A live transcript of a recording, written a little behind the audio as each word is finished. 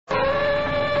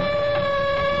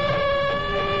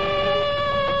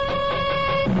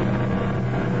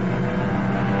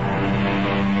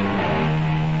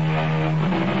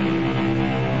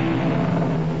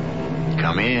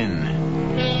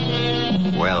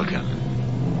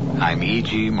Welcome. I'm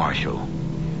E.G. Marshall,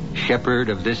 shepherd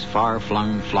of this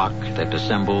far-flung flock that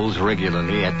assembles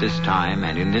regularly at this time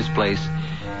and in this place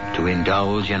to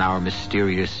indulge in our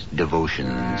mysterious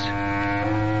devotions.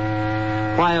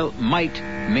 While might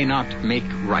may not make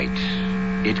right,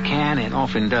 it can and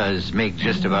often does make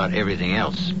just about everything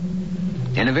else.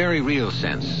 In a very real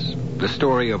sense, the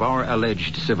story of our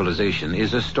alleged civilization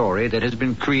is a story that has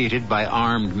been created by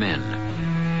armed men.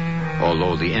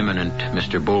 Although the eminent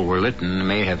Mr. Bulwer-Lytton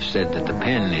may have said that the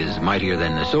pen is mightier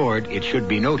than the sword, it should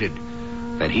be noted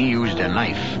that he used a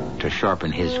knife to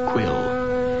sharpen his quill.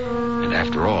 And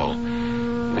after all,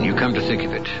 when you come to think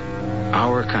of it,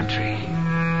 our country,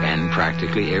 and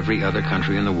practically every other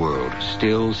country in the world,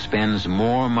 still spends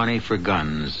more money for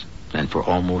guns than for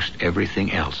almost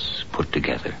everything else put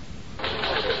together.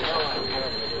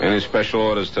 Any special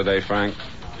orders today, Frank?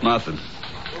 Nothing.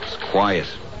 It's quiet.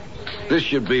 This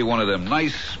should be one of them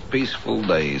nice, peaceful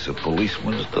days, a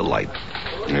policeman's delight.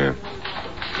 Yeah,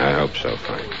 I hope so,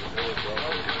 Frank.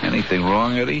 Anything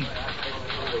wrong, Eddie?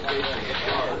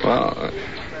 Well,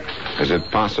 is it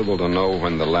possible to know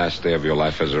when the last day of your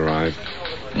life has arrived?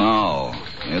 No,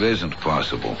 it isn't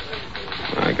possible.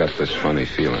 I got this funny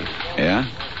feeling. Yeah?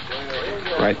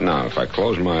 Right now, if I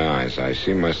close my eyes, I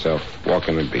see myself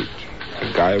walking the beach.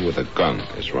 A guy with a gun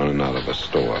is running out of a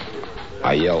store.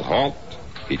 I yell, halt.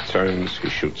 He turns, he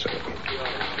shoots at him.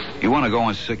 You want to go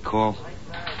on sick call?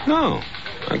 No,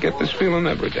 I get this feeling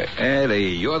every day.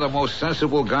 Eddie, you're the most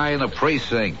sensible guy in the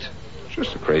precinct. It's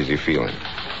just a crazy feeling.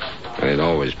 And it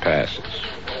always passes.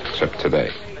 Except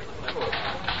today.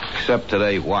 Except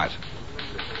today, what?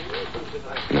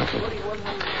 Nothing.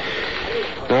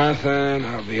 Nothing.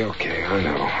 I'll be okay. I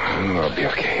know I'll be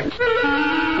okay.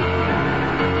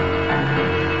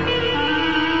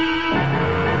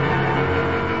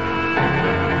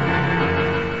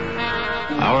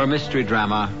 Our mystery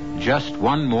drama, Just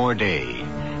One More Day,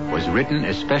 was written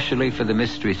especially for the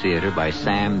Mystery Theater by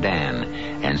Sam Dan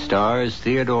and stars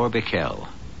Theodore Bickel.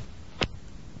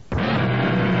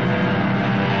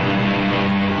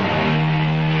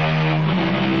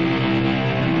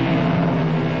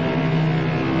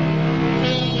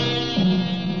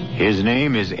 His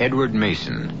name is Edward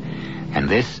Mason, and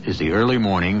this is the early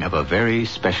morning of a very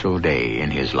special day in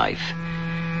his life.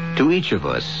 To each of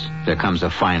us, there comes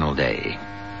a final day.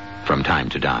 From time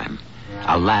to time,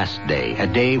 a last day, a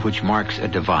day which marks a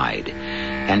divide.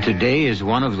 And today is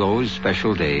one of those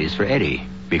special days for Eddie,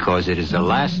 because it is the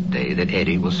last day that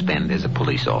Eddie will spend as a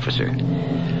police officer.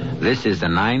 This is the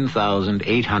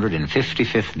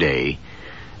 9,855th day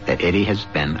that Eddie has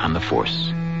been on the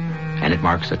force, and it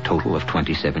marks a total of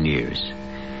 27 years.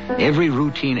 Every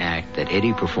routine act that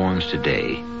Eddie performs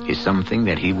today is something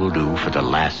that he will do for the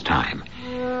last time.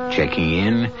 Checking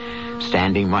in,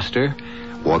 standing muster,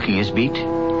 walking his beat,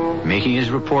 making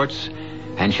his reports,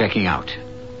 and checking out.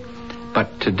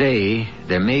 But today,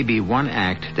 there may be one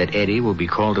act that Eddie will be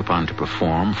called upon to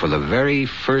perform for the very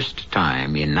first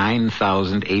time in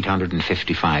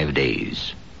 9,855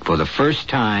 days. For the first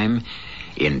time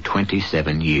in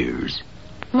 27 years.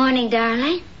 Morning,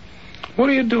 darling. What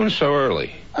are you doing so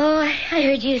early? Oh, I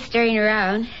heard you stirring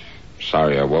around.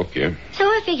 Sorry I woke you. So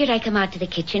I figured I'd come out to the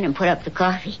kitchen and put up the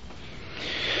coffee.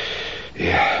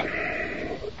 Yeah.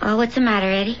 Oh, what's the matter,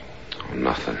 Eddie? Oh,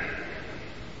 nothing.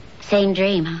 Same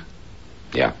dream, huh?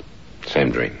 Yeah, same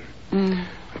dream.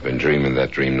 I've been dreaming that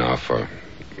dream now for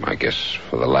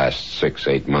the last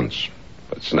 6-8 months.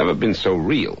 But it's never been so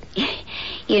real.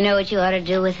 You know what you ought to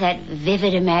do with that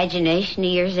vivid imagination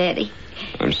of yours, Eddie?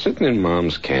 I'm sitting in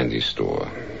Mom's candy store,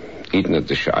 eating a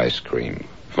dish of ice cream,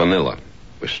 vanilla,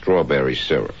 with strawberry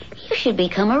syrup. You should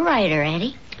become a writer,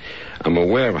 Eddie. I'm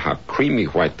aware of how creamy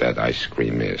white that ice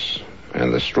cream is.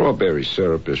 And the strawberry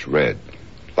syrup is red,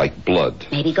 like blood.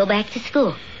 Maybe go back to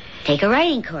school. Take a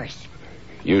writing course.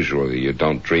 Usually you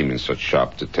don't dream in such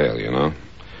sharp detail, you know. And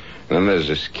then there's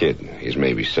this kid. He's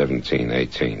maybe 17,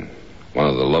 18. One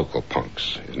of the local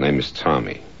punks. His name is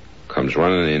Tommy. Comes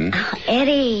running in. Oh,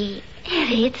 Eddie,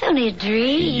 it's only a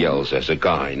dream. He yells, there's a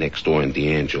guy next door in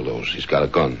D'Angelo's. He's got a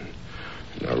gun.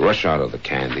 And I rush out of the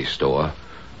candy store,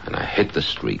 and I hit the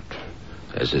street.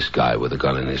 There's this guy with a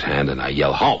gun in his hand, and I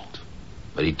yell, halt!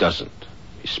 But he doesn't.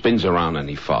 He spins around and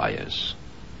he fires.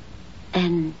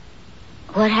 And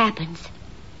what happens?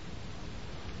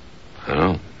 I don't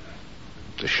know.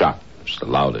 The shot. It's the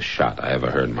loudest shot I ever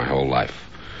heard in my whole life.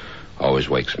 Always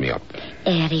wakes me up.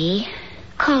 Eddie,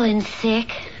 call in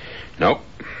sick. Nope.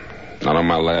 Not on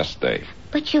my last day.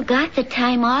 But you got the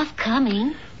time off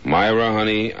coming. Myra,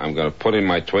 honey, I'm going to put in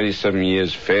my 27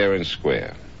 years fair and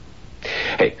square.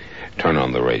 Hey, turn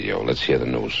on the radio. Let's hear the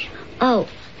news. Oh,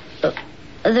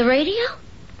 the radio?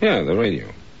 Yeah, the radio.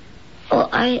 Oh,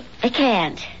 I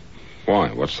can't. Why?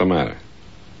 What's the matter?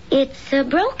 It's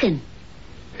broken.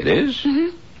 It is?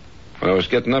 Mm-hmm. When I was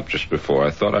getting up just before,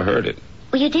 I thought I heard it.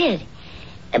 Well, you did.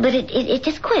 But it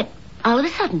just quit all of a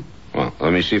sudden. Well,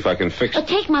 let me see if I can fix it.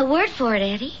 Take my word for it,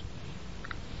 Eddie.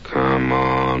 Come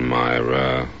on,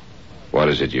 Myra. What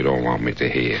is it you don't want me to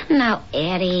hear? Now,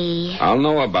 Eddie. I'll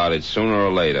know about it sooner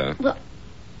or later. Well,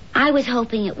 I was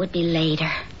hoping it would be later.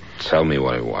 Tell me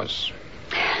what it was.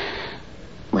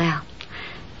 Well,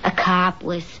 a cop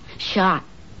was shot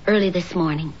early this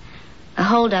morning. A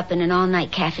holdup in an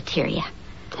all-night cafeteria.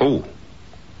 Who?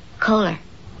 Kohler.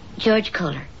 George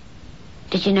Kohler.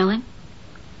 Did you know him?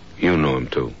 You knew him,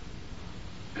 too.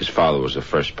 His father was the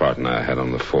first partner I had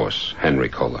on the force, Henry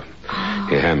Kohler. Oh.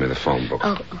 He handed me the phone book.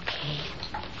 Oh, okay.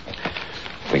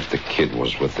 I think the kid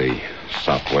was with the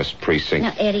Southwest Precinct.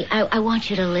 Now, Eddie, I want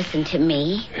you to listen to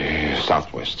me.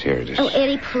 Southwest, here it is. Oh,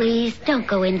 Eddie, please, don't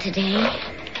go in today.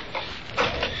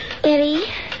 Eddie,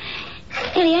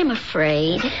 I'm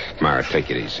afraid. Mara, take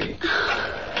it easy.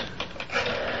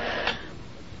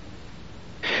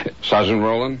 Sergeant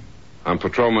Rowland, I'm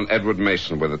Patrolman Edward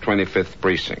Mason with the 25th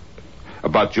Precinct.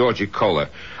 About Georgie Kohler,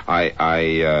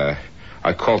 I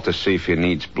called to see if he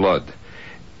needs blood.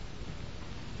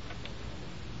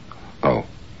 Oh.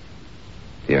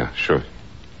 Yeah, sure.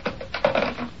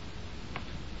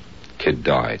 Kid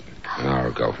died an hour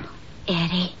ago.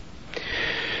 Eddie.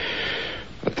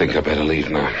 I think I better leave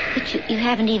now. But you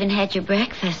haven't even had your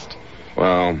breakfast.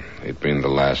 Well, it being the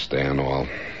last day and all,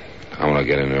 I want to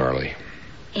get in early.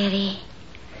 Eddie,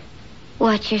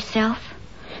 watch yourself.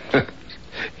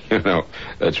 You know,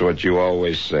 that's what you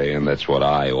always say, and that's what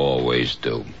I always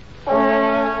do.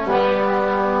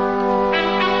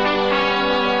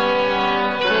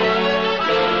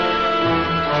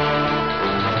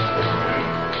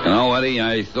 You know, Eddie,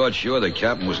 I thought sure the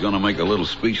captain was going to make a little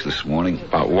speech this morning.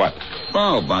 About what?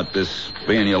 Oh, about this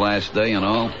being your last day and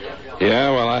all.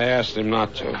 Yeah, well, I asked him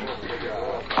not to.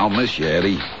 I'll miss you,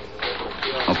 Eddie.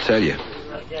 I'll tell you.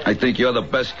 I think you're the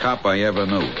best cop I ever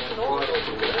knew.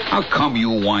 How come you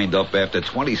wind up after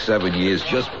 27 years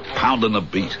just pounding the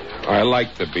beat? I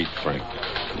like the beat, Frank.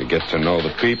 You get to know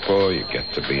the people, you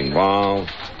get to be involved.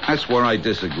 That's where I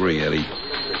disagree, Eddie.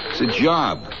 It's a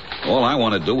job. All I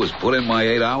want to do is put in my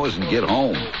 8 hours and get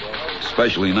home.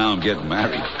 Especially now I'm getting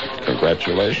married.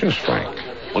 Congratulations, Frank.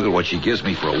 Look at what she gives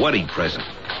me for a wedding present.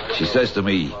 She says to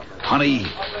me, honey,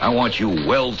 I want you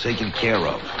well taken care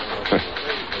of.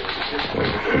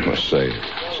 I must say,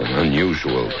 it's an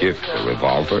unusual gift, a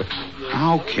revolver.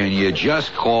 How can you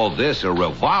just call this a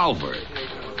revolver?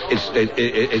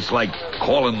 It's like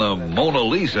calling the Mona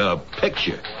Lisa a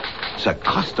picture. It's a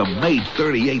custom-made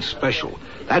 .38 special.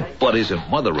 That butt isn't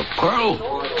mother of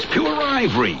pearl. It's pure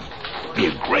ivory. The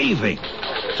engraving.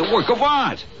 It's a work of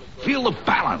art. Feel the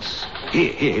balance.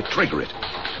 Here, trigger it.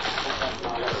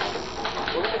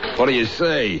 What do you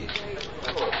say?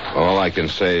 All I can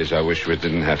say is I wish we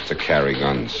didn't have to carry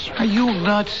guns. Are you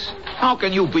nuts? How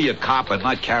can you be a cop and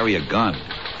not carry a gun?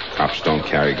 Cops don't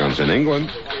carry guns in England.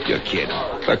 You're kidding.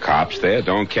 The cops there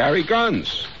don't carry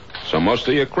guns. So most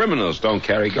of your criminals don't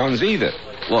carry guns either.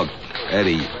 Look,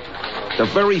 Eddie, the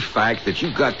very fact that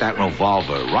you got that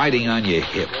revolver riding on your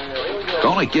hip,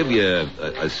 don't it give you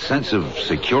a sense of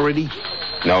security?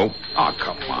 No. Oh,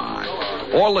 come on.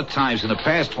 All the times in the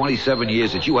past 27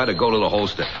 years that you had to go to the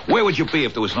holster, where would you be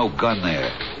if there was no gun there?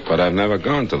 But I've never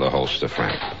gone to the holster,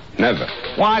 Frank. Never.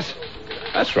 What?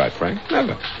 That's right, Frank.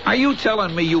 Never. Are you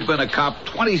telling me you've been a cop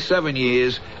 27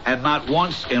 years and not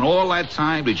once in all that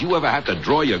time did you ever have to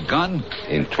draw your gun?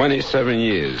 In 27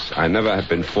 years, I never have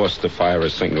been forced to fire a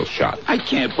single shot. I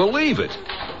can't believe it.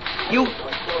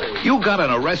 You got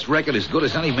an arrest record as good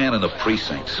as any man in the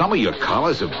precinct. Some of your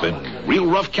collars have been real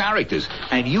rough characters.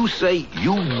 And you say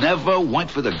you never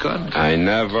went for the gun? I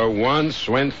never once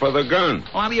went for the gun.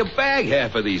 Why do you bag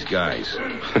half of these guys?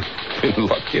 Been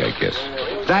lucky, I guess.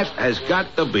 That has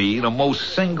got to be the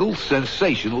most single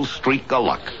sensational streak of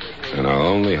luck. And I'll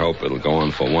only hope it'll go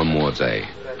on for one more day.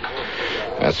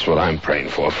 That's what I'm praying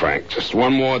for, Frank. Just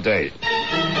one more day.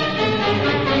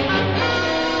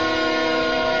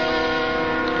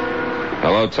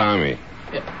 Hello, Tommy.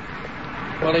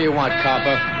 What do you want,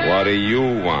 copper? What do you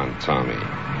want, Tommy?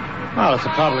 Well, it's a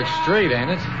public street,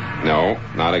 ain't it? No,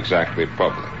 not exactly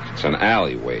public. It's an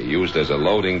alleyway used as a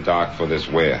loading dock for this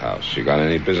warehouse. You got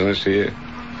any business here?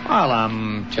 Well,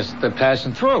 I'm just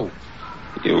passing through.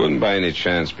 You wouldn't by any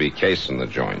chance be casing the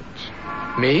joint.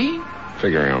 Me?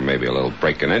 Figuring on maybe a little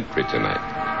break and entry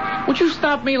tonight. Would you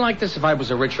stop me like this if I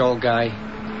was a rich old guy?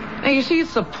 Now, you see,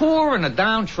 it's the poor and the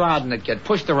downtrodden that get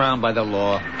pushed around by the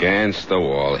law. Against the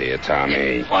wall here,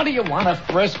 Tommy. What do you want to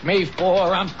frisk me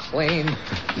for? I'm clean.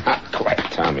 Not quite,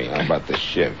 Tommy. How about the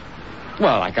shiv?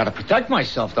 Well, I got to protect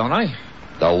myself, don't I?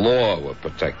 The law will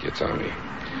protect you, Tommy.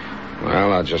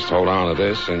 Well, I'll just hold on to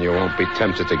this, and you won't be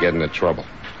tempted to get into trouble.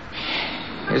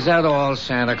 Is that all,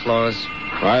 Santa Claus?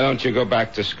 Why don't you go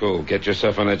back to school? Get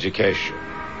yourself an education.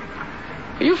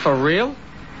 Are you for real?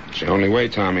 It's the only way,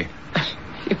 Tommy.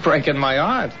 You're breaking my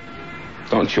heart.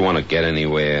 Don't you want to get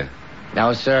anywhere?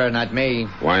 No, sir, not me.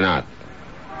 Why not?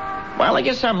 Well, I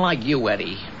guess I'm like you,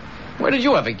 Eddie. Where did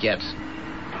you ever get?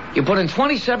 You put in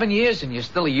 27 years and you're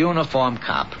still a uniform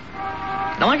cop.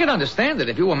 Now, I can understand it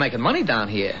if you were making money down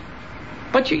here.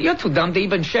 But you're too dumb to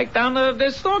even shake down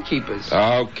the storekeepers.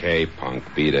 Okay, punk,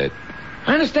 beat it.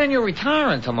 I understand you're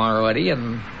retiring tomorrow, Eddie,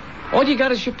 and all you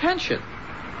got is your pension.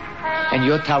 And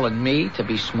you're telling me to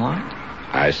be smart?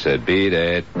 I said beat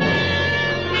it.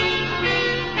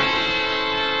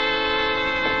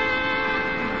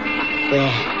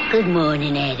 Well, good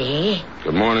morning, Eddie.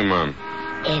 Good morning, Mom.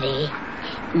 Eddie,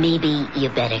 maybe you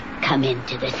better come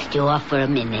into the store for a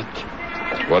minute.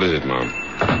 What is it, Mom?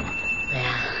 Well,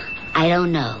 I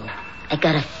don't know. I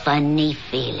got a funny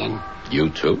feeling. You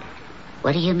too?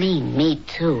 What do you mean, me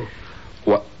too?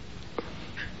 What?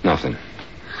 Nothing.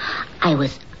 I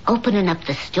was opening up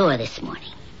the store this morning.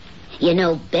 You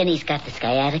know, Benny's got the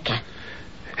sciatica.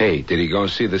 Hey, did he go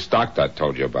see this doctor I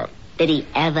told you about? Did he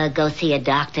ever go see a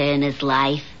doctor in his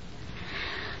life?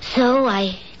 So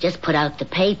I just put out the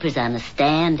papers on the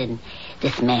stand, and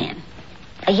this man,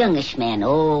 a youngish man,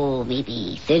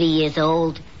 maybe 30 years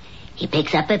old, he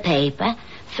picks up a paper,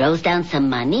 throws down some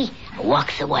money, and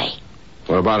walks away.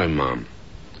 What about him, Mom?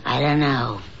 I don't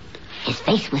know. His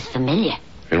face was familiar.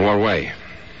 In what way?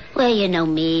 Well, you know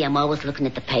me, I'm always looking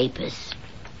at the papers.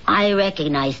 I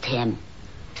recognized him.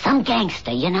 Some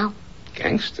gangster, you know?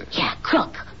 Gangster? Yeah,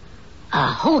 crook. A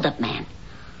hold-up man.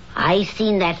 I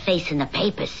seen that face in the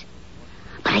papers.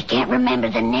 But I can't remember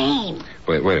the name.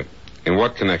 Wait. In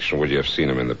what connection would you have seen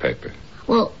him in the paper?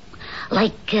 Well,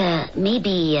 like,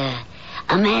 maybe,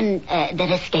 a man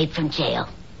that escaped from jail.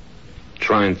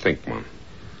 Try and think, Mom.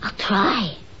 I'll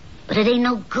try. But it ain't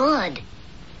no good.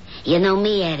 You know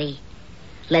me, Eddie.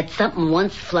 Let something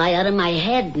once fly out of my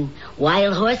head, and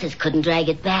wild horses couldn't drag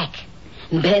it back.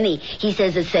 Benny, he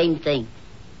says the same thing.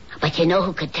 But you know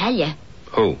who could tell you?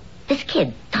 Who? This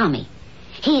kid, Tommy.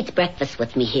 He eats breakfast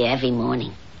with me here every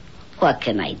morning. What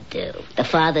can I do? The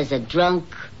father's a drunk,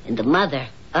 and the mother,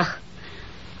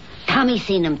 Tommy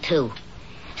seen him too.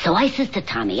 So I says to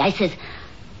Tommy,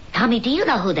 Tommy, do you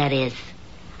know who that is?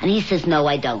 And he says, no,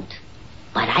 I don't.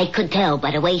 But I could tell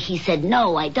by the way he said,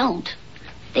 no, I don't.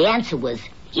 The answer was,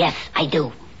 yes, I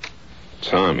do.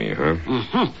 Tommy, huh?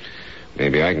 Mm-hmm.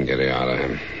 Maybe I can get it out of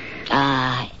him.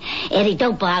 Eddie,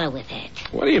 don't bother with it.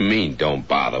 What do you mean, don't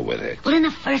bother with it? Well, in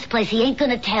the first place, he ain't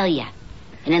gonna tell you.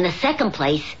 And in the second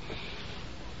place,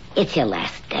 it's your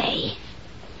last day.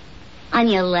 On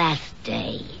your last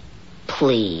day,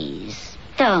 please,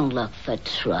 don't look for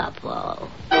trouble.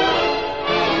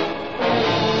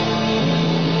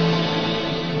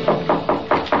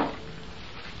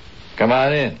 Come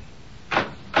on in.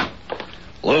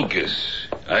 Lucas,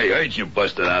 I heard you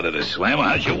busted out of the slammer.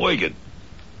 How's you working?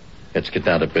 Let's get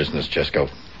down to business, Jesco.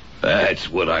 That's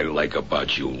what I like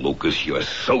about you, Lucas. You're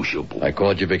sociable. I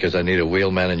called you because I need a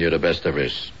wheelman, and you're the best there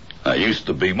is. I used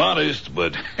to be modest,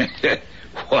 but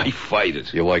why fight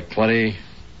it? You work 20,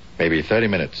 maybe 30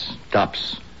 minutes.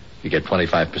 Tops. You get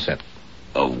 25%.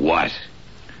 Of what?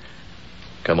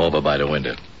 Come over by the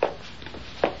window.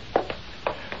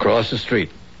 Across the street.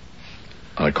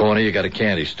 On the corner, you got a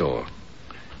candy store.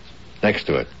 Next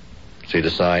to it. See the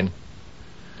sign?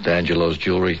 D'Angelo's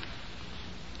Jewelry.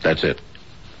 That's it.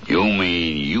 You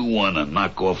mean you want to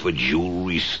knock off a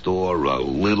jewelry store, a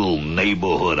little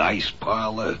neighborhood ice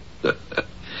parlor?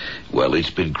 Well,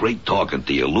 it's been great talking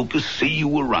to you, Lucas. See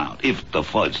you around, if the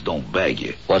fuzz don't bag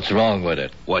you. What's wrong with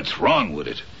it? What's wrong with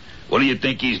it? What do you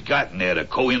think he's got in there, the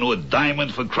Koh-i-Noor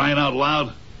diamond, for crying out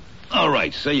loud? All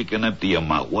right, say you can empty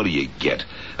him out. What do you get?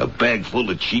 A bag full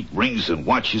of cheap rings and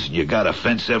watches, and you got to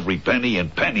fence every penny,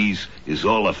 and pennies is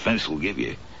all a fence will give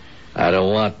you. I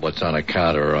don't want what's on a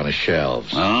counter or on the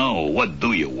shelves. Oh, what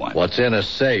do you want? What's in a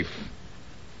safe?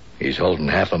 He's holding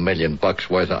 $500,000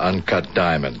 worth of uncut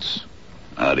diamonds.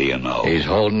 How do you know? He's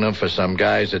holding them for some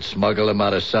guys that smuggle them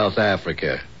out of South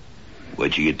Africa.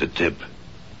 Where'd you get the tip?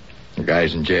 The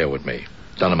guy's in jail with me.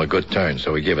 Done him a good turn,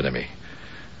 so he give it to me.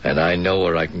 And I know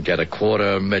where I can get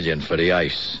 $250,000 for the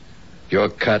ice. Your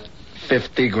cut,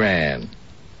 $50,000.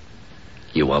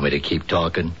 You want me to keep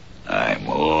talking? I'm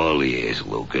all ears,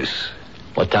 Lucas.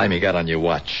 What time you got on your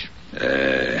watch?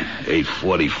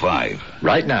 8:45.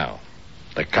 Right now.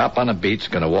 The cop on the beat's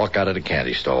gonna walk out of the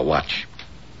candy store. Watch.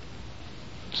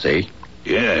 See?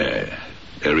 Yeah,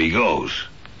 there he goes.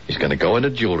 He's gonna go in the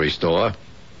jewelry store.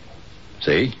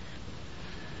 See?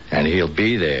 And he'll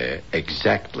be there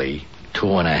exactly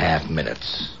 2.5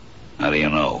 minutes. How do you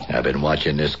know? I've been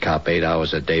watching this cop 8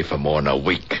 hours a day for more than a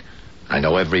week. I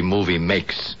know every move he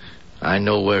makes. I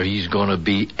know where he's gonna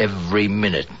be every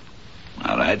minute.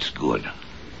 Now, that's good.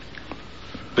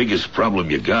 Biggest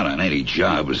problem you got on any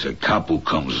job is a cop who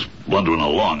comes blundering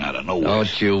along out of nowhere.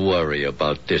 Don't you worry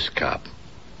about this cop.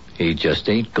 He just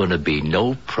ain't gonna be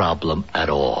no problem at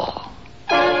all.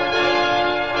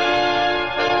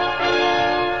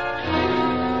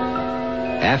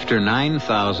 After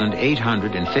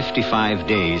 9,855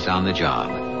 days on the job,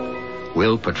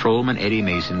 will Patrolman Eddie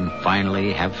Mason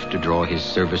finally have to draw his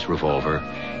service revolver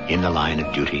in the line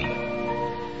of duty?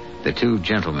 The two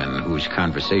gentlemen whose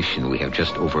conversation we have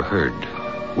just overheard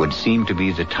would seem to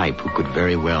be the type who could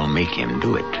very well make him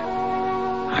do it.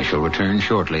 I shall return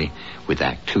shortly with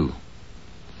Act 2.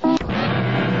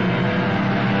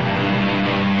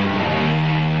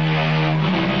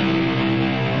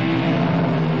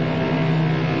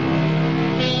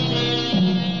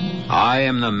 I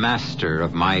am the master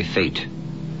of my fate,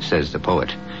 says the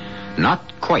poet. Not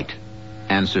quite,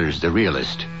 answers the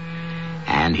realist.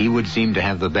 And he would seem to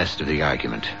have the best of the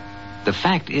argument. The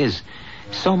fact is,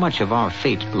 so much of our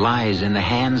fate lies in the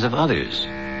hands of others.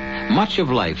 Much of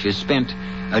life is spent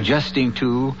adjusting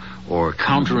to or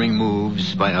countering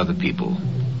moves by other people.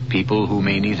 People who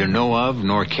may neither know of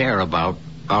nor care about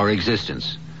our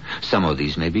existence. Some of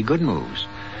these may be good moves.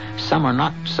 Some are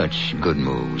not such good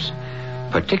moves.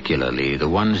 Particularly the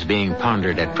ones being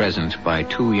pondered at present by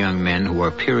two young men who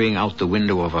are peering out the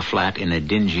window of a flat in a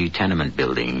dingy tenement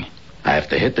building. I have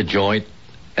to hit the joint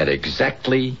at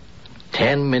exactly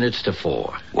 10 minutes to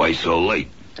 4. Why so late?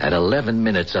 At 11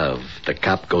 minutes of, the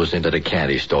cop goes into the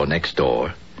candy store next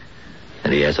door,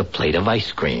 and he has a plate of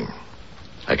ice cream.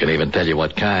 I can even tell you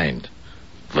what kind.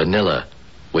 Vanilla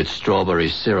with strawberry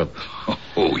syrup.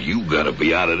 Oh, you gotta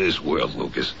be out of this world,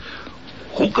 Lucas.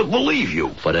 Who could believe you?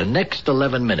 For the next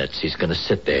 11 minutes, he's going to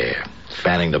sit there,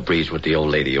 fanning the breeze with the old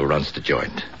lady who runs the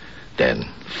joint. Then,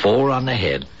 4 on the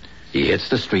head, he hits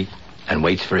the street and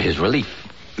waits for his relief.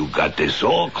 You got this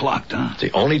all clocked, huh? It's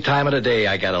the only time of the day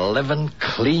I got 11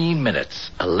 clean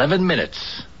minutes. 11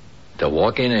 minutes to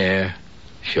walk in there,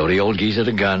 show the old geezer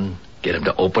the gun, get him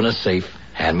to open a safe,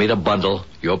 hand me the bundle,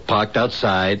 you're parked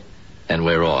outside, and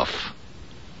we're off.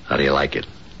 How do you like it?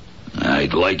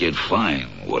 I'd like it fine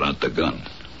without the gun.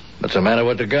 What's the matter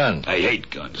with the gun? I hate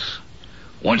guns.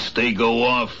 Once they go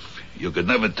off, you could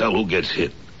never tell who gets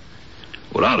hit.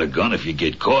 Without a gun, if you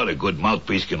get caught, a good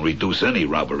mouthpiece can reduce any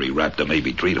robbery rap to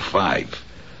maybe 3 to 5.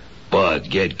 But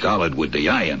get collared with the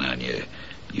iron on you,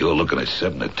 you're looking at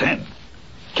 7 to 10.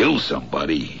 Kill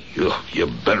somebody, you're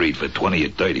buried for 20 or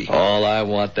 30. All I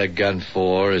want the gun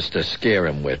for is to scare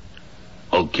him with.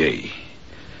 Okay.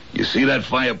 You see that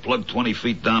fire plug 20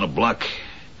 feet down a block?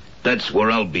 That's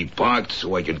where I'll be parked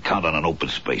so I can count on an open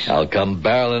space. I'll come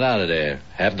barreling out of there.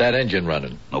 Have that engine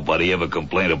running. Nobody ever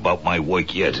complained about my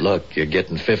work yet. Look, you're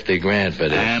getting $50,000 for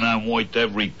this. And I'm worth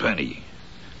every penny.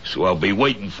 So I'll be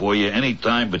waiting for you any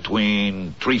time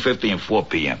between 3:50 and 4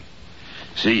 p.m.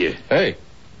 See you. Hey,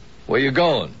 where you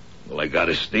going? Well, I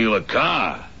gotta steal a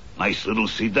car. Nice little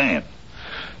sedan.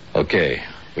 Okay,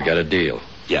 we got a deal.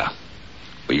 Yeah,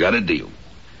 we got a deal.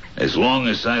 As long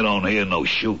as I don't hear no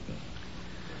shooting.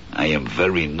 I am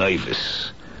very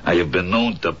nervous. I have been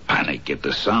known to panic at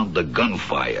the sound of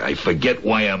gunfire. I forget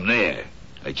why I'm there.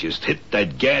 I just hit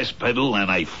that gas pedal and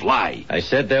I fly. I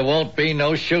said there won't be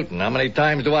no shooting. How many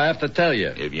times do I have to tell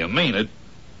you? If you mean it,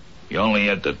 you only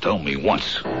had to tell me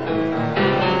once.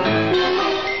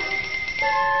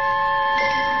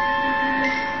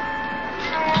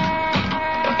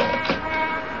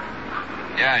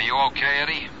 Yeah, you okay,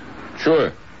 Eddie?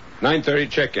 Sure. 9:30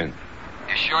 check-in.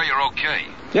 You sure you're okay?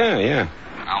 Yeah.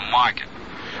 I'll mark it.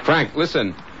 Frank,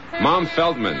 listen. Mom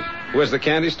Feldman, who has the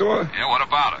candy store? Yeah, what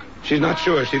about her? She's not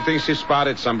sure. She thinks she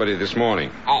spotted somebody this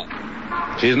morning. Who?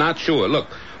 She's not sure. Look,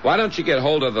 why don't you get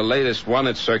hold of the latest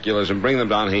wanted circulars and bring them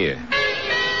down here?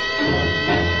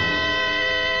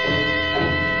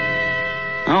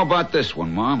 How about this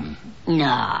one, Mom?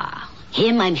 Nah,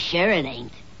 him I'm sure it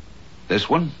ain't. This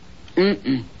one?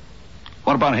 Mm-mm.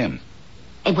 What about him?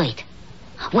 Hey, wait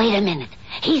a minute.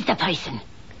 He's the person.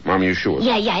 Mom, you sure?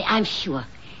 Yeah, I'm sure.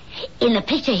 In the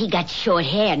picture, he got short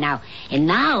hair now, and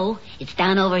now it's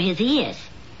down over his ears.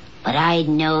 But I'd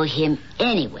know him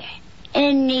anywhere,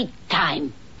 any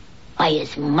time, by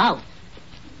his mouth.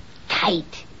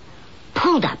 tight,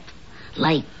 pulled up,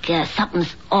 like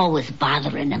something's always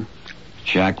bothering him.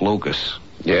 Jack Lucas.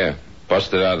 Yeah,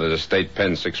 busted out of the state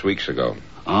pen 6 weeks ago.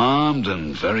 Armed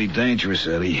and very dangerous,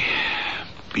 Eddie.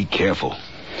 Be careful.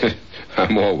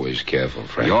 I'm always careful,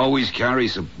 Frank. He always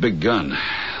carries a big gun.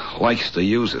 Likes to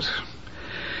use it.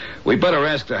 We better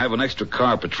ask to have an extra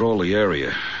car patrol the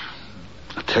area.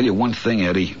 I'll tell you one thing,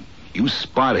 Eddie. You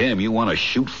spot him, you want to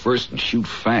shoot first and shoot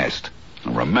fast.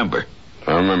 And remember.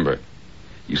 I remember.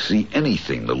 You see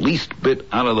anything the least bit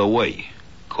out of the way,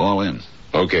 call in.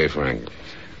 Okay, Frank.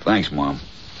 Thanks, Mom.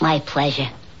 My pleasure.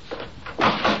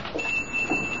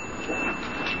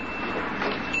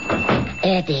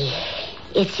 Eddie,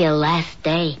 it's your last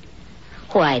day.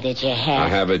 Why did you have... I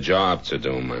have a job to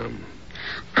do, Ma'am.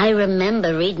 I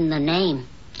remember reading the name.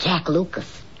 Jack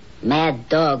Lucas. Mad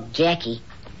Dog Jackie.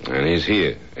 And he's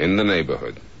here, in the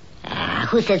neighborhood.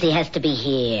 Who says he has to be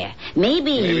here?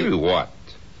 Maybe... Maybe what?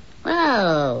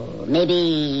 Well,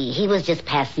 maybe he was just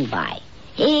passing by.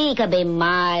 He could be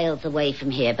miles away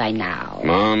from here by now.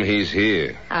 Mom, he's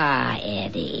here.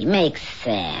 Eddie, makes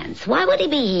sense. Why would he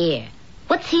be here?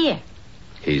 What's here?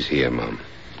 He's here, Mom.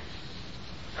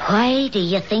 Why do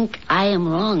you think I am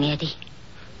wrong, Eddie?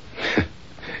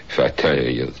 If I tell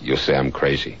you, you'll say I'm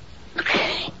crazy.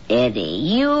 Eddie,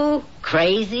 you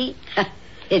crazy?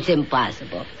 It's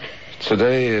impossible.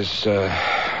 Today is, the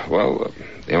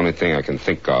only thing I can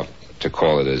think of to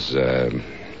call it is,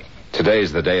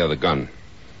 today's the day of the gun.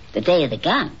 The day of the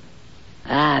gun?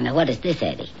 Now what is this,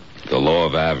 Eddie? The law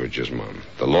of averages, Mom.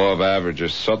 The law of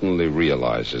averages suddenly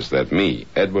realizes that me,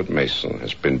 Edward Mason,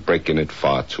 has been breaking it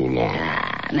far too long.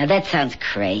 Now that sounds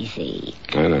crazy.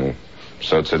 I know.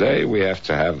 So today we have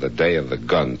to have the day of the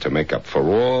gun to make up for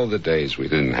all the days we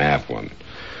didn't have one.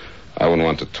 I wouldn't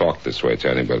want to talk this way to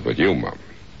anybody but you, Mom.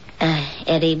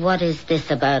 Eddie, what is this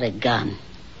about a gun?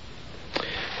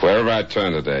 Wherever I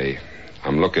turn today,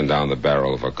 I'm looking down the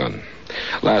barrel of a gun.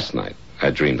 Last night,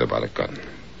 I dreamed about a gun.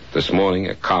 This morning,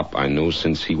 a cop I knew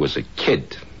since he was a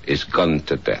kid is gunned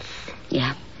to death.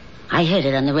 Yeah, I heard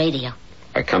it on the radio.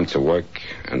 I come to work,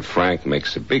 and Frank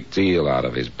makes a big deal out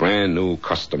of his brand-new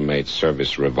custom-made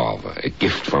service revolver. A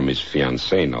gift from his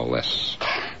fiancée, no less.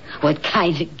 What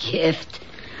kind of gift?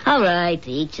 All right,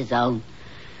 to each his own.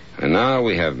 And now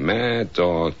we have Mad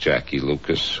Dog Jackie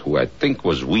Lucas, who I think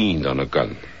was weaned on a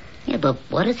gun. Yeah, but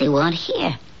what does he want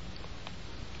here?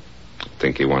 I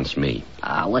think he wants me.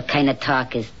 What kind of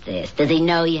talk is this? Does he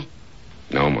know you?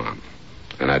 No, Mom.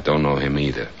 And I don't know him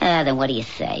either. Then what are you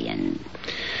saying?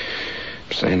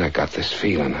 I'm saying I got this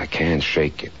feeling. I can't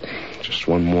shake it. Just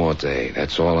one more day.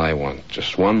 That's all I want.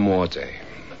 Just one more day.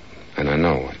 And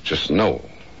I just know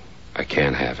I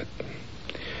can't have it.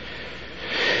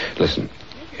 Listen,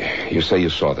 you say you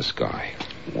saw this guy.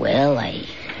 Well, I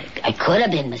could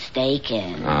have been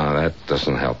mistaken. That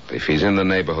doesn't help. If he's in the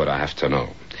neighborhood, I have to know.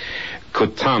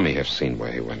 Could Tommy have seen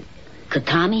where he went? Could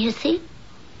Tommy have seen?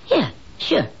 Yeah,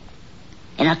 sure.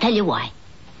 And I'll tell you why.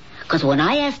 Because when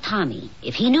I asked Tommy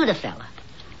if he knew the fella,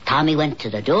 Tommy went to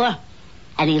the door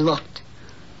and he looked.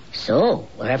 So,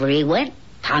 wherever he went,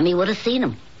 Tommy would have seen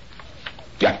him.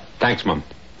 Yeah, thanks, Mom.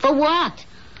 For what?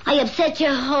 I upset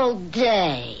your whole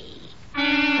day.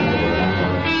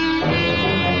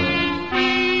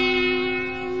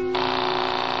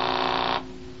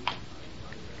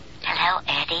 Hello,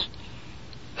 Eddie.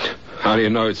 How do you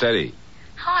know it's Eddie?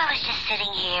 Oh, I was just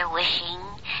sitting here wishing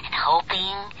and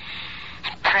hoping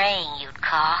and praying you'd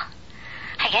call.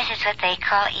 I guess it's what they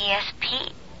call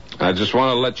ESP. I just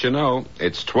want to let you know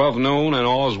it's 12 noon and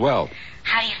all's well.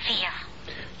 How do you feel?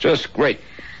 Just great.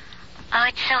 Oh,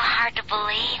 it's so hard to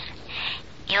believe.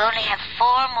 You only have 4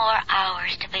 more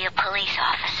hours to be a police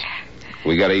officer.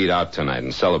 We got to eat out tonight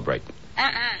and celebrate.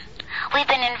 We've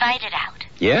been invited out.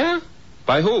 Yeah?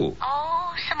 By who?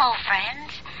 Oh, some old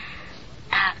friends.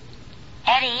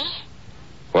 Eddie?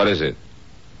 What is it?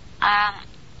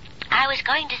 I was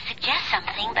going to suggest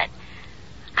something, but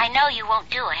I know you won't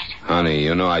do it. Honey,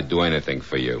 you know I'd do anything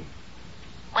for you.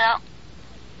 Well,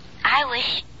 I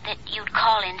wish that you'd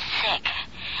call in sick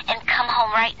and come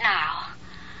home right now.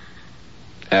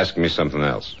 Ask me something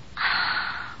else.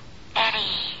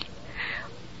 Eddie,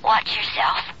 watch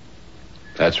yourself.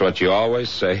 That's what you always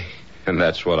say, and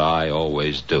that's what I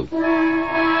always do.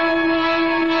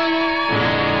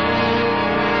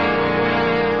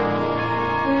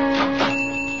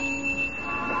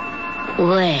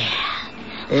 Well,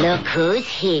 look who's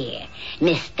here.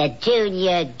 Mr.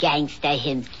 Junior Gangster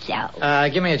himself.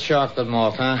 Give me a chocolate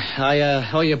malt, huh? I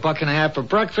owe you $1.50 for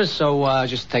breakfast, so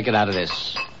just take it out of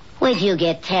this. Where'd you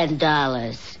get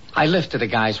 $10? I lifted a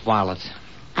guy's wallet.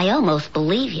 I almost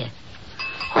believe you.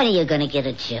 When are you going to get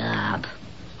a job?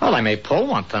 Well, I may pull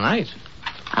one tonight.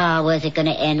 Oh, was it going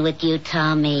to end with you,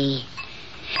 Tommy?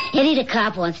 Eddie the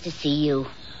cop wants to see you.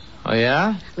 Oh,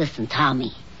 yeah? Listen,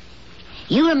 Tommy.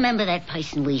 You remember that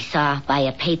person we saw by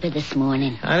a paper this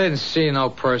morning? I didn't see no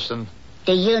person.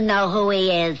 Do you know who he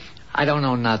is? I don't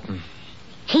know nothing.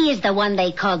 He is the one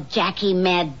they called Jackie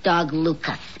Mad Dog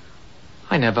Lucas.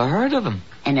 I never heard of him.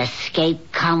 An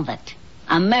escaped convict.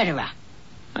 A murderer.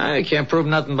 I can't prove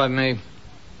nothing by me.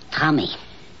 Tommy,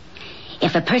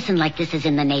 if a person like this is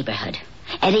in the neighborhood,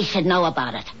 Eddie should know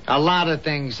about it. A lot of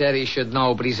things Eddie should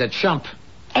know, but he's a chump.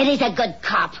 Eddie's a good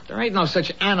cop. There ain't no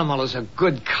such animal as a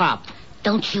good cop.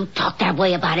 Don't you talk that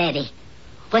way about Eddie.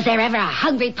 Was there ever a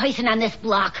hungry person on this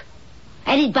block?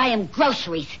 Eddie'd buy him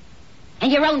groceries.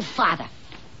 And your own father.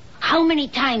 How many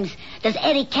times does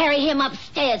Eddie carry him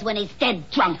upstairs when he's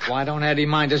dead drunk? Why don't Eddie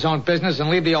mind his own business and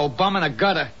leave the old bum in a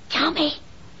gutter? Tommy,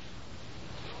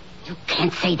 you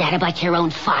can't say that about your own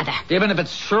father. Even if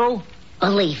it's true?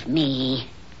 Believe me,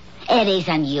 Eddie's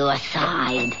on your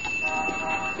side.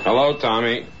 Hello,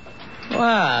 Tommy.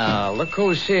 Well, look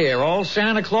who's here. Old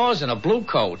Santa Claus in a blue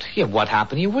coat. Yeah, what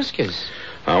happened to your whiskers?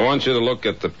 I want you to look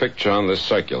at the picture on this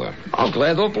circular. Oh,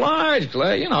 glad to oblige.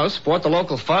 Glad, sport the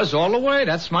local fuzz all the way.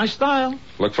 That's my style.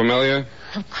 Look familiar?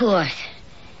 Of course.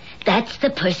 That's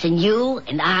the person you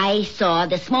and I saw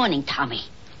this morning, Tommy.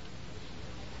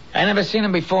 I never seen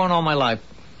him before in all my life.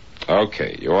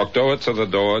 Okay, you walked over to the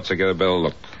door to get a better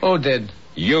look. Who did?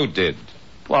 You did.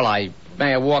 Well, I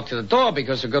may have walked to the door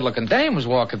because a good-looking dame was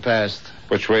walking past.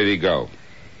 Which way did he go?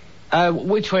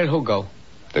 Which way did who go?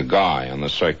 The guy on the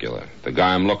circular. The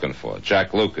guy I'm looking for,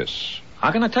 Jack Lucas.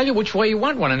 How can I tell you which way he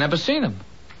went when I never seen him?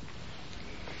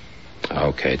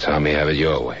 Okay, Tommy, have it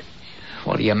your way.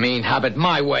 What do you mean, have it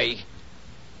my way?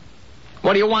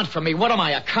 What do you want from me? What am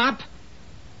I, a cop?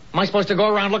 Am I supposed to go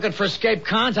around looking for escaped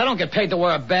cons? I don't get paid to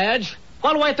wear a badge.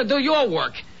 Why do I have to do your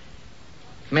work?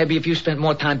 Maybe if you spent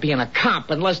more time being a cop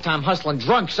and less time hustling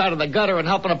drunks out of the gutter and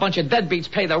helping a bunch of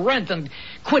deadbeats pay the rent and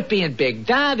quit being Big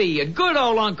Daddy and good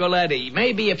old Uncle Eddie.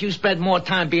 Maybe if you spent more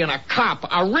time being a cop,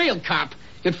 a real cop,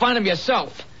 you'd find him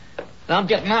yourself. Now I'm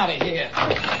getting out of here.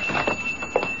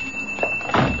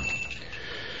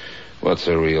 What's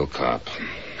a real cop?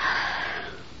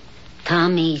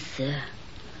 Tommy's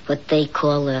what they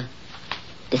call a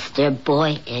disturbed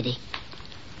boy, Eddie.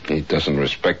 He doesn't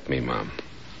respect me, Mom.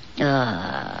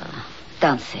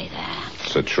 Don't say that.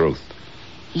 It's the truth.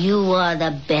 You are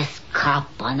the best cop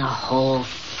on the whole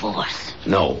force.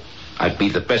 No. I'd be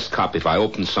the best cop if I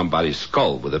opened somebody's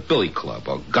skull with a billy club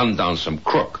or gunned down some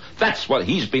crook. That's what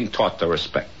he's been taught to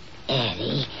respect.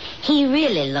 Eddie, he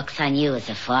really looks on you as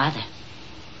a father.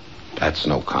 That's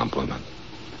no compliment.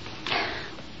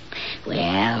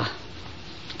 Well,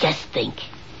 just think.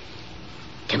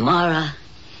 Tomorrow,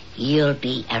 you'll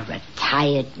be a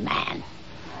retired man.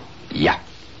 Yeah.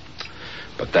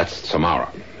 But that's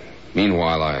tomorrow.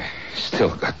 Meanwhile, I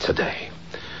still got today.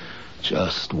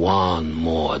 Just one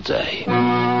more day.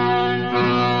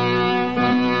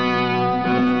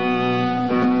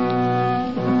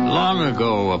 Long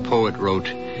ago, a poet wrote,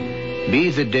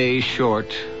 "Be the day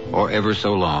short or ever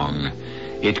so long,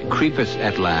 it creepeth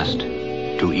at last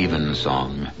to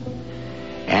evensong."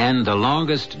 And the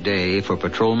longest day for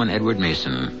Patrolman Edward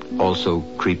Mason also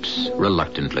creeps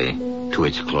reluctantly to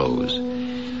its close.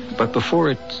 But before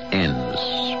it ends,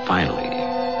 finally,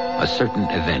 a certain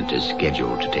event is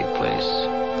scheduled to take place.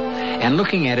 And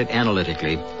looking at it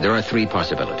analytically, there are three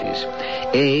possibilities.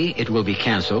 A, it will be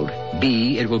canceled.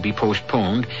 B, it will be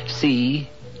postponed. C,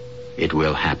 it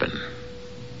will happen.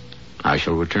 I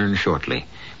shall return shortly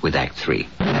with Act 3.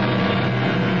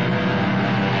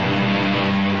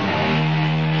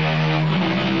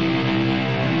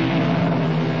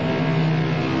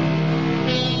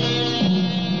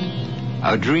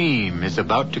 A dream is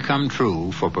about to come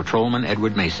true for Patrolman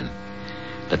Edward Mason.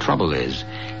 The trouble is,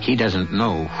 he doesn't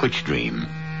know which dream.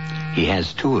 He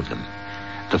has two of them.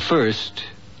 The first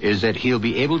is that he'll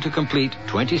be able to complete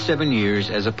 27 years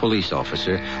as a police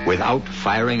officer without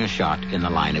firing a shot in the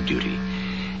line of duty.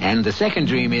 And the second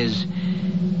dream is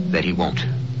that he won't.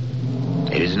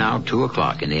 It is now 2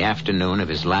 o'clock in the afternoon of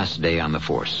his last day on the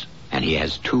force, and he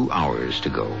has 2 hours to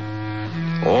go.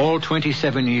 All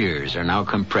 27 years are now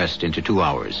compressed into 2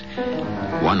 hours,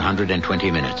 120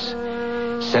 minutes,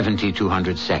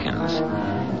 7,200 seconds,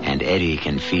 and Eddie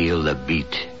can feel the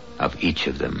beat of each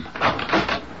of them.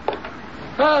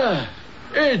 Ah,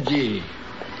 Eddie.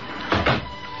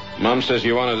 Mom says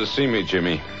you wanted to see me,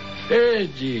 Jimmy.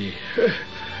 Eddie.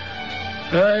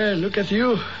 Look at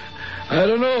you. I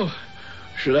don't know.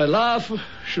 Should I laugh?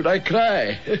 Should I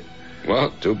cry?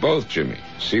 Well, do both, Jimmy.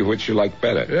 See which you like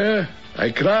better. Yeah,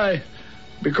 I cry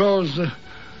because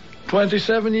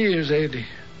 27 years, Eddie.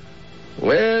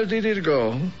 Where did it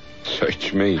go?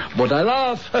 Search me. But I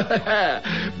laugh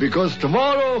because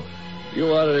tomorrow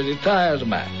you are a retired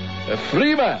man, a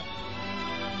free man.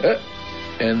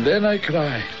 And then I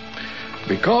cry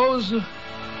because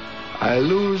I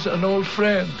lose an old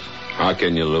friend. How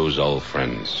can you lose old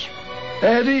friends?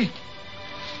 Eddie,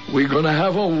 we're going to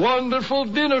have a wonderful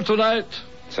dinner tonight.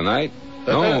 Tonight?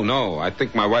 No. I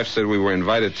think my wife said we were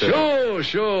invited to...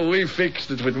 Sure. We fixed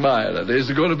it with Myra.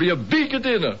 There's going to be a big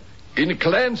dinner in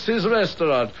Clancy's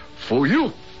restaurant for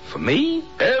you. For me?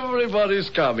 Everybody's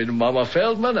coming. Mama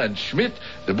Feldman and Schmidt,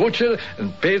 the butcher,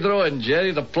 and Pedro and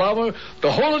Jerry, the plumber.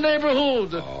 The whole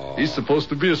neighborhood. Oh. It's supposed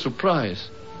to be a surprise.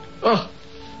 Oh,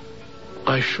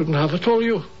 I shouldn't have told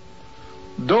you.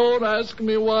 Don't ask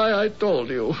me why I told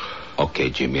you. Okay,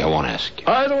 Jimmy, I won't ask you.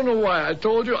 I don't know why I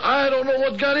told you. I don't know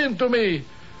what got into me.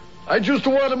 I just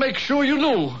want to make sure you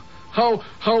knew how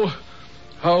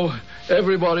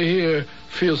everybody here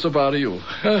feels about you.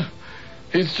 Huh?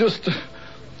 It's just...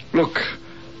 Look,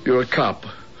 you're a cop.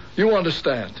 You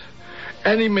understand.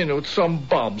 Any minute, some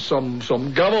bomb, some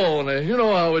gavone. You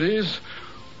know how it is.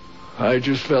 I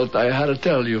just felt I had to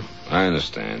tell you. I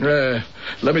understand.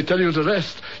 Let me tell you the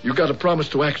rest. You got to promise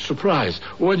to act surprised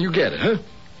when you get it, huh?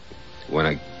 When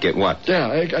I get what? Yeah,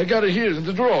 I got it here in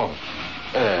the drawer.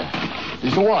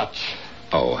 It's a watch.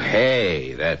 Oh,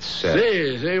 hey, that's...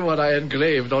 See what I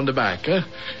engraved on the back, huh?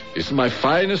 It's my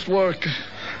finest work.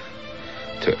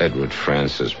 To Edward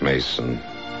Francis Mason,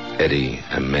 Eddie,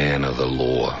 a man of the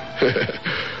law.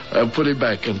 I'll put it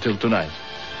back until tonight.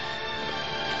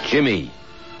 Jimmy.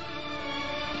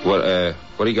 What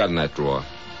do you got in that drawer?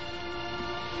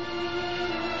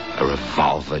 A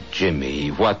revolver, Jimmy.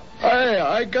 What?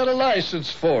 I got a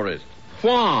license for it.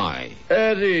 Why?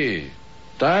 Eddie,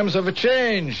 times have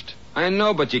changed. I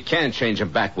know, but you can't change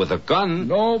him back with a gun.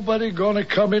 Nobody gonna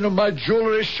come into my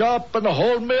jewelry shop and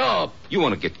hold me up. You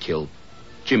want to get killed?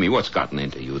 Jimmy, what's gotten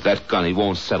into you? That gun, it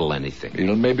won't settle anything.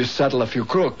 It'll maybe settle a few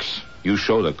crooks. You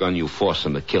show the gun, you force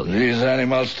them to kill you. These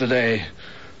animals today,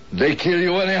 they kill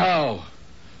you anyhow.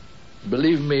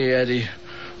 Believe me, Eddie,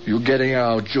 you're getting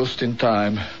out just in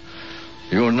time.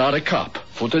 You're not a cop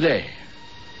for today.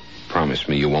 Promise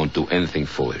me you won't do anything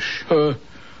foolish.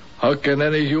 How can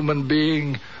any human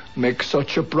being make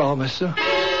such a promise, huh?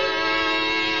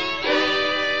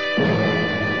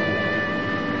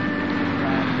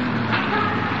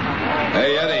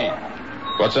 Hey, Eddie.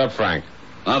 What's up, Frank?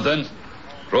 Nothing.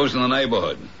 Crew's in the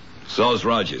neighborhood. So's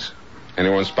Rogers.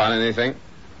 Anyone spot anything?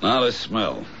 Not a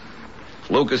smell. If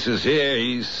Lucas is here,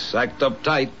 he's sacked up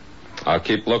tight. I'll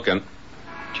keep looking.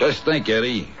 Just think,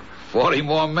 Eddie. 40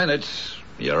 more minutes.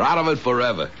 You're out of it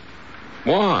forever.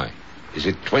 Why? Is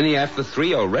it 20 after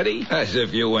 3 already? As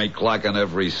if you ain't clocking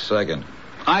every second.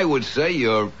 I would say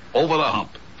you're over the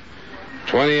hump.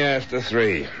 20 after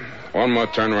 3. One more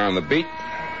turn around the beat,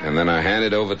 and then I hand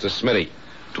it over to Smitty.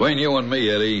 Between you and me,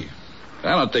 Eddie,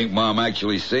 I don't think Mom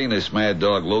actually seen this mad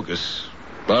dog Lucas.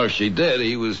 Or if she did,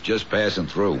 he was just passing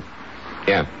through.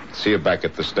 Yeah, see you back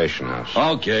at the station house.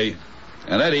 Okay.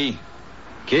 And Eddie,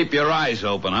 keep your eyes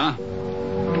open, huh?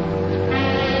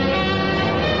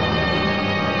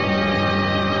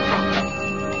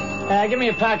 Give me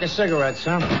a pack of cigarettes,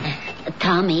 huh?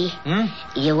 Tommy,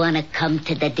 you want to come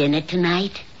to the dinner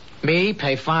tonight? Me?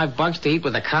 Pay $5 to eat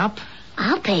with a cop?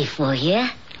 I'll pay for you.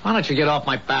 Why don't you get off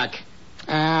my back?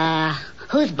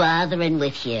 Who's bothering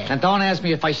with you? And don't ask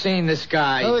me if I seen this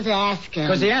guy. Who's asking?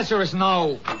 Because the answer is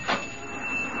no.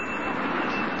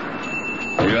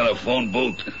 You got a phone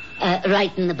booth?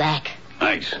 Right in the back.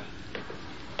 Thanks.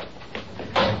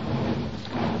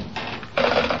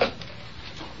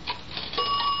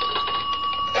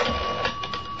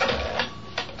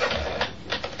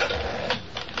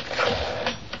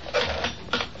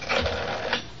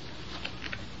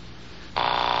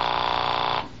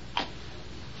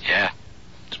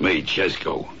 Me,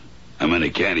 Chesco. I'm in a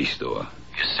candy store.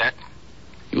 You set?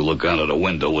 You look out of the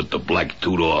window with the black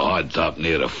two-door hardtop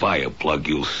near the fire plug,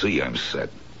 you'll see I'm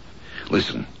set.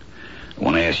 Listen, I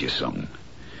want to ask you something.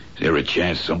 Is there a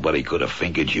chance somebody could have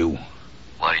fingered you?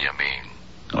 What do you mean?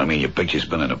 I mean, your picture's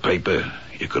been in the paper.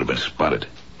 You could have been spotted.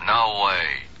 No way.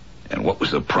 And what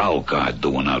was the prowl car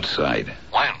doing outside?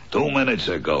 When? 2 minutes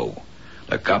ago.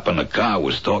 The cop in the car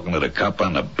was talking to the cop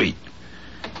on the beat.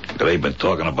 Could they been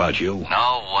talking about you?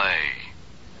 No way.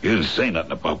 You didn't say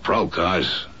nothing about prowl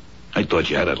cars. I thought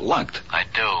you had it locked. I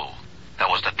do. That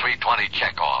was the 3:20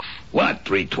 checkoff. What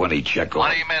 3:20 checkoff?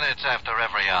 20 minutes after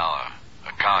every hour.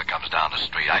 A car comes down the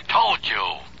street. I told you.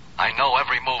 I know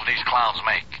every move these clowns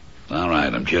make. All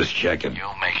right, I'm just checking. You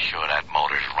make sure that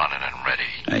motor's running and ready.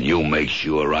 And you make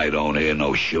sure I don't hear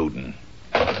no shooting.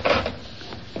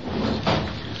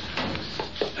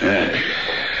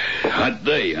 Hot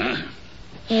day, huh?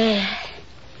 Yeah.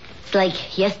 It's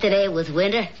like yesterday it was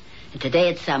winter, and today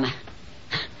it's summer.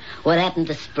 What happened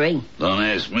to spring? Don't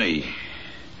ask me.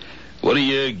 What do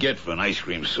you get for an ice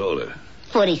cream soda?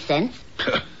 40 cents.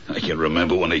 I can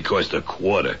remember when they cost a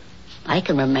quarter. I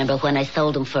can remember when I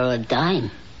sold them for a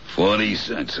dime. 40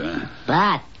 cents, huh?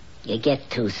 But you get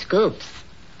 2 scoops.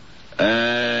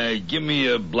 Give me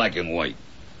a black and white.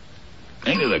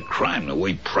 Ain't it a crime the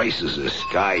way prices are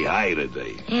sky high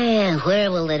today? Yeah, where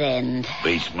will it end?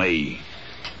 Beats me.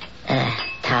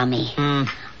 Tommy.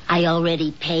 I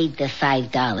already paid the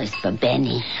 $5 for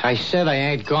Benny. I said I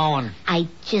ain't going. I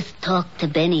just talked to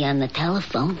Benny on the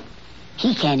telephone.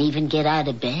 He can't even get out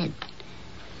of bed.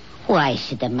 Why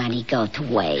should the money go to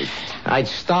waste? I'd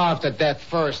starve to death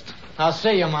first. I'll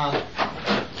see you, Mom.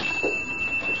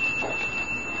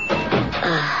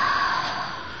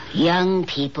 Young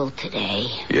people today.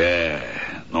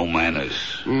 Yeah, no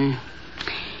manners.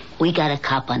 We got a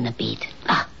cop on the beat.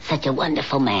 Such a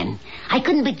wonderful man. I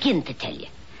couldn't begin to tell you.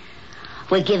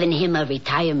 We're giving him a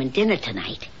retirement dinner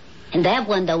tonight. And that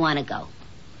one don't want to go.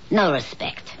 No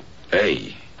respect.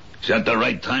 Hey, is that the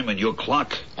right time on your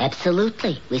clock?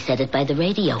 Absolutely. We said it by the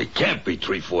radio. It can't be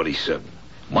 3:47.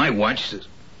 My watch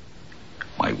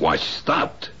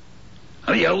stopped.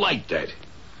 How do you like that?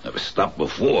 Never stopped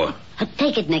before.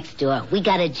 Take it next door. We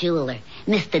got a jeweler,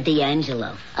 Mr.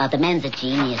 D'Angelo. The man's a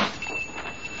genius.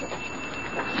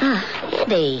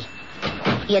 Eddie,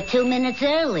 you're 2 minutes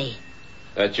early.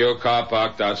 That your car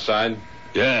parked outside?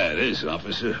 Yeah, it is,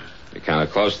 officer. You're kind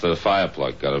of close to the fire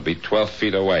plug. Got to be 12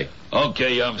 feet away.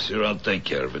 Okay, officer, I'll take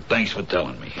care of it. Thanks for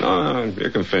telling me. No,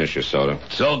 you can finish your soda.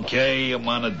 It's okay. I'm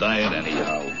on a diet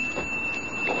anyhow.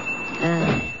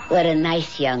 What a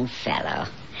nice young fellow.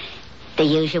 The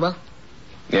usual?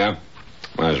 Yeah,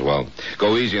 might as well.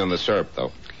 Go easy on the syrup,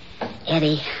 though.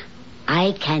 Eddie,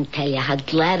 I can't tell you how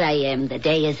glad I am the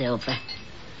day is over.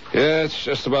 Yeah, it's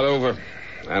just about over.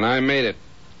 And I made it.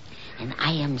 And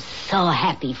I am so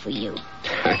happy for you.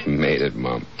 I made it,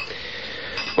 Mom.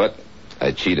 But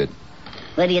I cheated.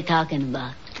 What are you talking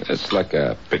about? It's like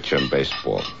a pitcher in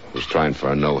baseball who's trying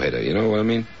for a no-hitter. You know what I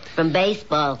mean? From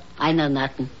baseball, I know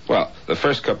nothing. Well, the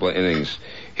first couple of innings,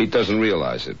 he doesn't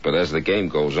realize it. But as the game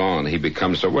goes on, he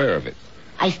becomes aware of it.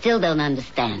 I still don't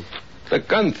understand. The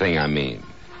gun thing, I mean.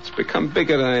 It's become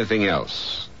bigger than anything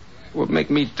else. It would make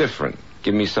me different.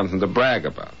 Give me something to brag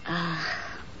about.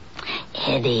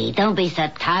 Eddie, don't be so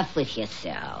tough with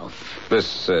yourself.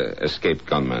 This escaped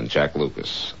gunman, Jack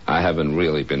Lucas, I haven't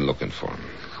really been looking for him.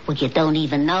 Well, you don't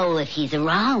even know if he's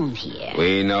around here.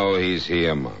 We know he's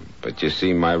here, Mom. But you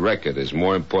see, my record is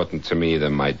more important to me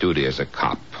than my duty as a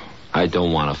cop. I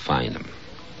don't want to find him.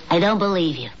 I don't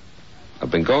believe you.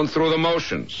 I've been going through the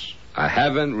motions. I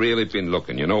haven't really been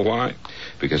looking. You know why?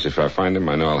 Because if I find him,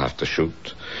 I know I'll have to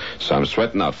shoot. So I'm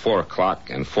sweating out 4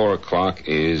 o'clock, and 4 o'clock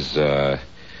is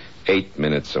 8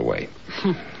 minutes away.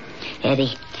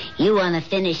 Eddie, you want to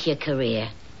finish your career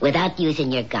without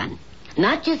using your gun.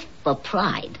 Not just for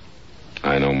pride.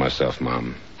 I know myself,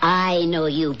 Mom. I know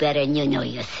you better than you know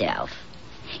yourself.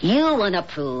 You want to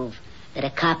prove that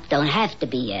a cop don't have to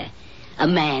be a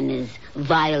man as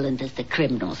violent as the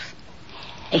criminals.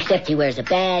 Except he wears a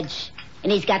badge,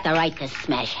 and he's got the right to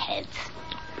smash heads.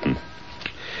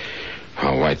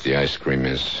 How white the ice cream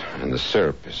is, and the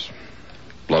syrup is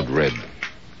blood red.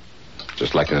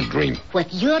 Just like in a dream.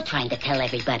 What you're trying to tell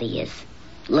everybody is,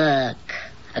 look,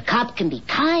 a cop can be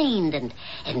kind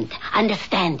and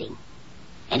understanding,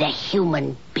 and a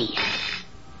human being.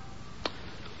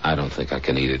 I don't think I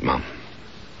can eat it, Mom.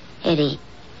 Eddie,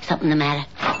 something the matter?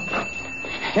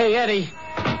 Hey, Eddie.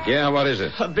 Yeah, what is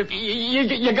it?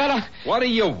 You gotta... What do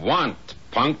you want,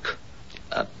 punk?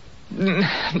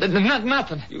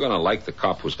 Nothing. You're gonna like the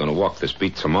cop who's gonna walk this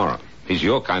beat tomorrow. He's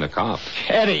your kind of cop.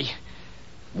 Eddie.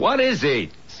 What is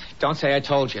he? Don't say I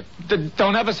told you.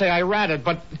 Don't ever say I ratted,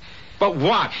 but... But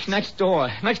what? Next door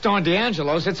in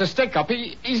D'Angelo's, it's a stick-up.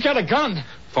 He's got a gun.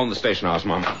 Phone the station house,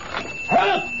 Mom.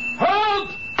 Help! Help!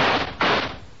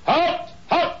 Help!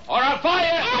 Help! Or I'll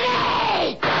fire!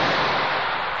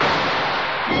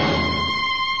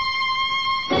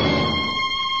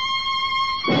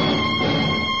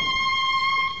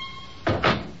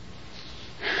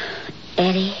 Eddie!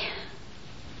 Eddie?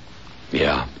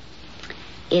 Yeah?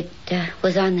 It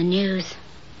was on the news.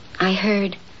 I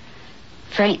heard.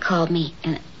 Frank called me,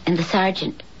 and the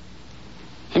sergeant.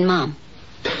 And Mom.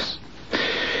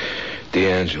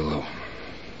 D'Angelo.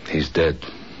 He's dead.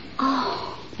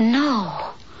 Oh,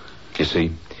 no. You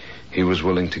see, he was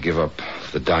willing to give up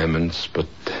the diamonds, but...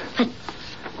 But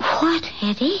what,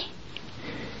 Eddie?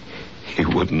 He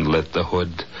wouldn't let the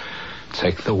hood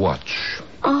take the watch.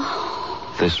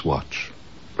 Oh. This watch.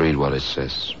 Read what it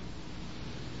says.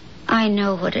 I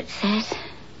know what it says.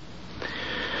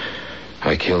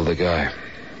 I killed the guy.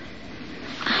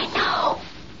 I know.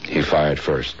 He fired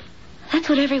first. That's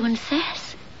what everyone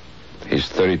says. He's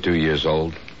 32 years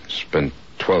old. Spent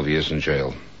 12 years in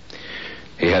jail.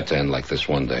 He had to end like this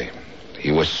one day.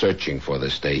 He was searching for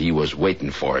this day. He was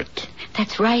waiting for it.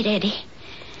 That's right, Eddie.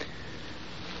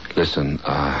 Listen,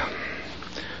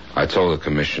 I told the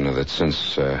commissioner that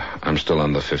since I'm still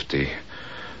under 50,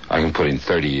 I can put in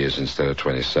 30 years instead of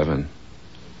 27.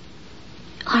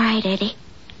 All right, Eddie.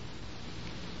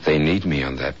 They need me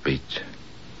on that beat.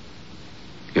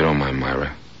 You don't mind,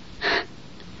 Myra?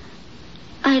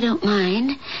 I don't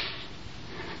mind.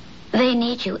 They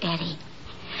need you, Eddie.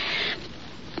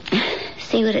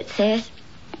 See what it says?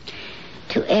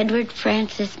 To Edward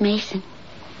Francis Mason.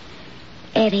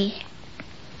 Eddie,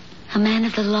 a man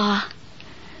of the law.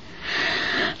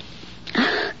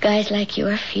 Guys like you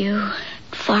are few,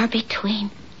 far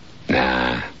between.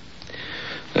 Nah.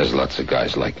 There's lots of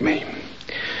guys like me.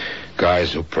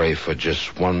 Guys who pray for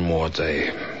just one more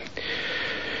day.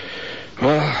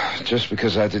 Well, just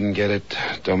because I didn't get it,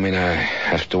 don't mean I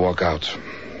have to walk out.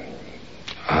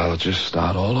 I'll just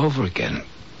start all over again.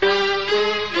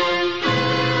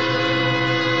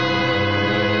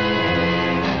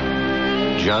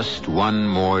 Just one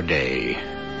more day.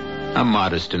 A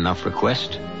modest enough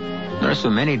request. There are so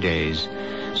many days,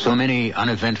 so many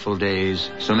uneventful days,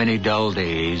 so many dull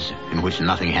days in which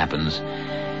nothing happens.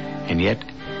 And yet,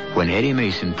 when Eddie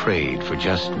Mason prayed for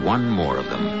just one more of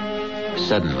them,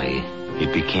 suddenly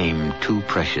it became too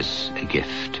precious a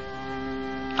gift.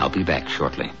 I'll be back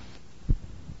shortly.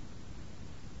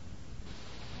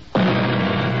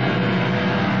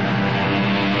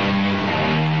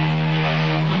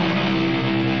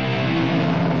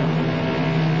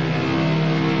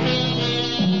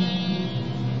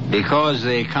 Because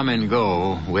they come and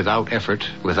go without effort,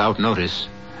 without notice,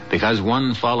 because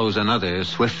one follows another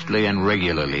swiftly and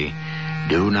regularly,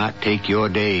 do not take your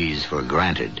days for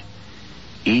granted.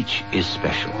 Each is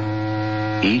special.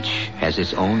 Each has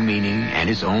its own meaning and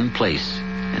its own place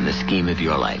in the scheme of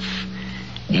your life.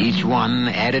 Each one,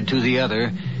 added to the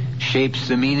other, shapes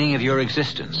the meaning of your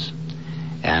existence.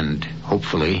 And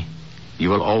hopefully, you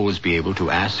will always be able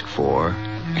to ask for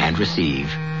and receive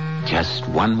just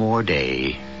one more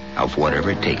day of whatever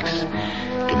it takes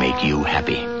to make you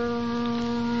happy.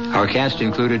 Our cast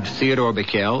included Theodore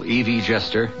Bickel, E.V.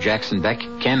 Jester, Jackson Beck,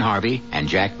 Ken Harvey, and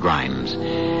Jack Grimes.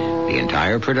 The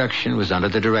entire production was under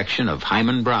the direction of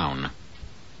Hyman Brown.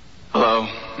 Hello,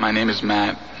 my name is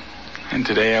Matt, and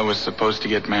today I was supposed to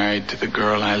get married to the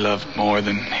girl I loved more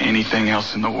than anything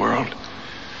else in the world.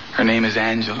 Her name is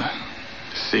Angela.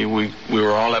 See, we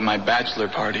were all at my bachelor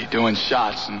party doing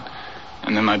shots,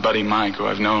 and then my buddy Mike, who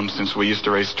I've known since we used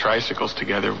to race tricycles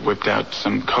together, whipped out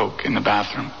some Coke in the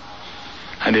bathroom.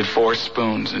 I did 4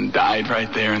 spoons and died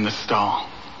right there in the stall.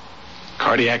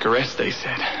 Cardiac arrest, they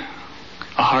said.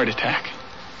 A heart attack.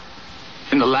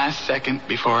 In the last second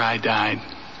before I died,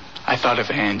 I thought of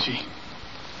Angie.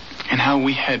 And how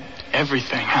we had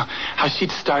everything. How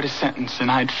she'd start a sentence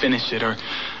and I'd finish it. Or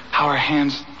how our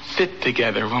hands fit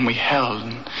together when we held.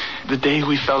 And the day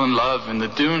we fell in love and the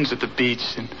dunes at the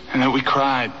beach. And that we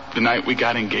cried the night we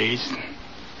got engaged.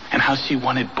 And how she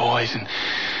wanted boys. And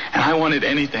I wanted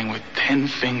anything with 10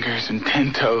 fingers and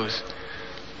 10 toes.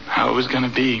 How it was going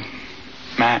to be.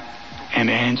 Matt and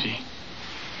Angie.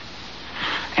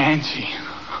 Angie.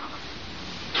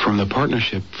 From the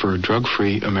Partnership for a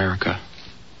Drug-Free America.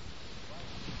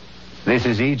 This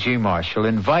is E.G. Marshall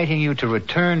inviting you to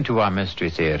return to our Mystery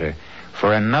Theater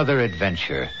for another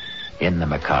adventure in the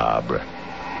macabre.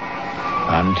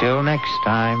 Until next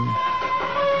time,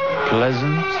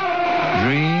 pleasant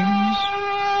dreams.